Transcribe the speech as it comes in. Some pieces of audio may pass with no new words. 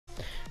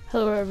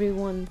Hello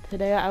everyone,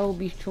 today I will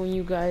be showing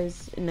you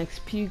guys an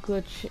XP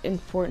glitch in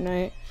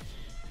Fortnite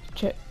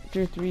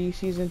Chapter 3,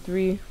 Season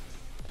 3.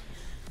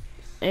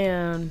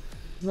 And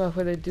without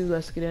further ado,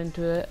 let's get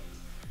into it.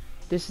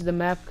 This is the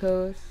map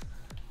code.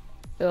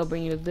 It'll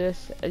bring you to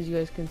this, as you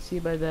guys can see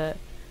by that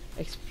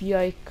XP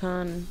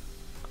icon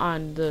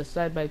on the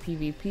side by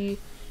PvP.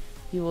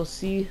 You will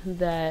see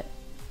that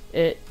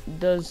it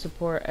does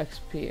support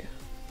XP.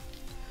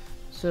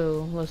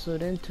 So let's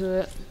load into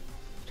it.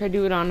 Try to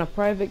do it on a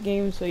private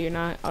game so you're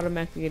not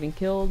automatically getting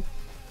killed.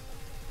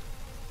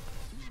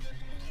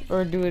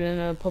 Or do it in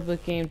a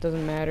public game,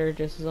 doesn't matter,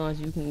 just as long as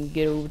you can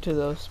get over to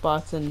those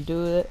spots and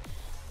do it.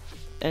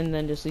 And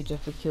then just leech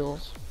up for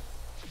kills.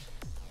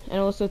 And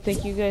also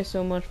thank you guys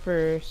so much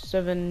for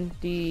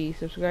 70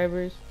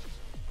 subscribers.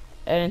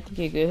 I didn't think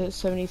I could hit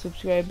 70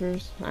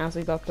 subscribers. I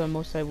honestly thought the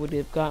most I would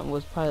have gotten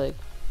was probably like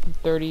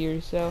 30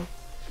 or so.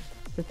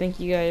 So thank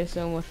you guys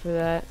so much for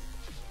that.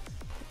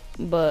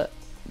 But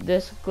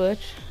this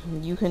glitch,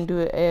 you can do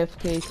it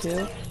AFK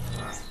too,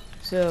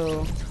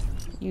 so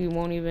you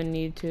won't even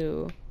need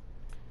to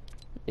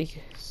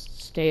like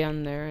stay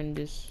on there and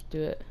just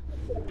do it.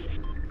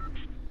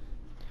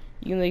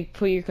 You can like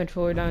put your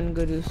controller down and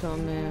go do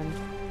something and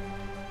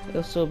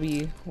it'll still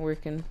be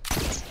working.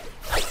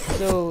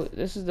 So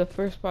this is the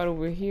first spot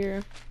over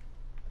here.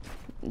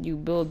 You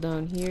build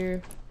down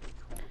here,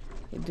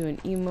 you do an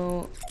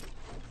emote.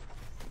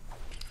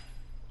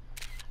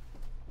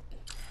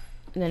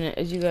 And then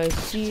as you guys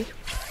see,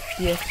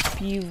 the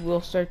XP will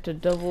start to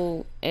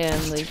double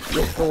and like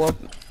just go up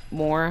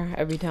more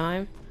every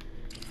time.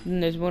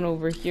 And there's one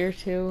over here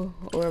too,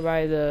 over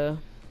by the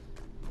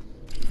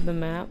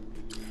map.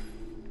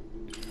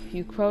 If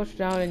you crouch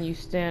down and you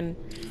stand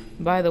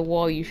by the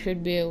wall, you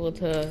should be able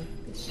to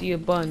see a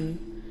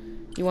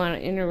button. You want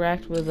to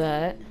interact with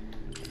that,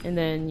 and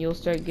then you'll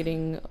start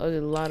getting a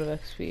lot of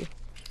XP.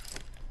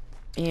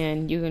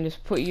 And you can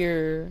just put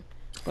your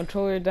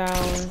controller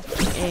down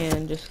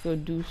and just go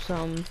do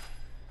some,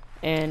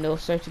 and it'll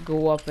start to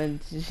go up.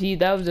 And see,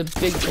 that was a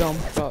big jump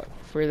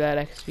for that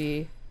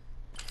XP.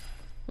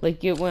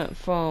 Like it went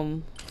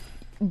from,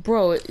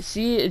 bro,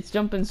 see, it's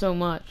jumping so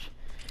much.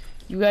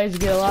 You guys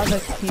get a lot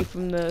of XP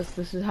from this.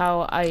 This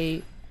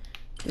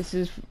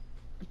is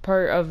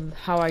part of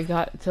how I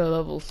got to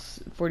level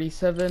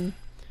 47.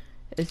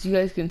 As you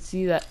guys can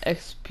see, that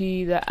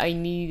XP that I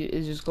need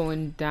is just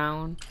going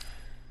down.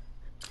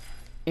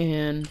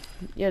 And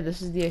yeah,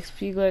 this is the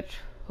XP glitch.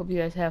 Hope you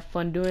guys have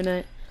fun doing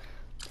it.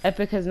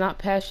 Epic has not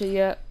patched it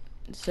yet,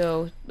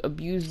 so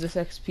abuse this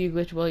XP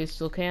glitch while you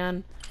still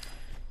can.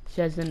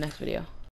 See you guys in the next video.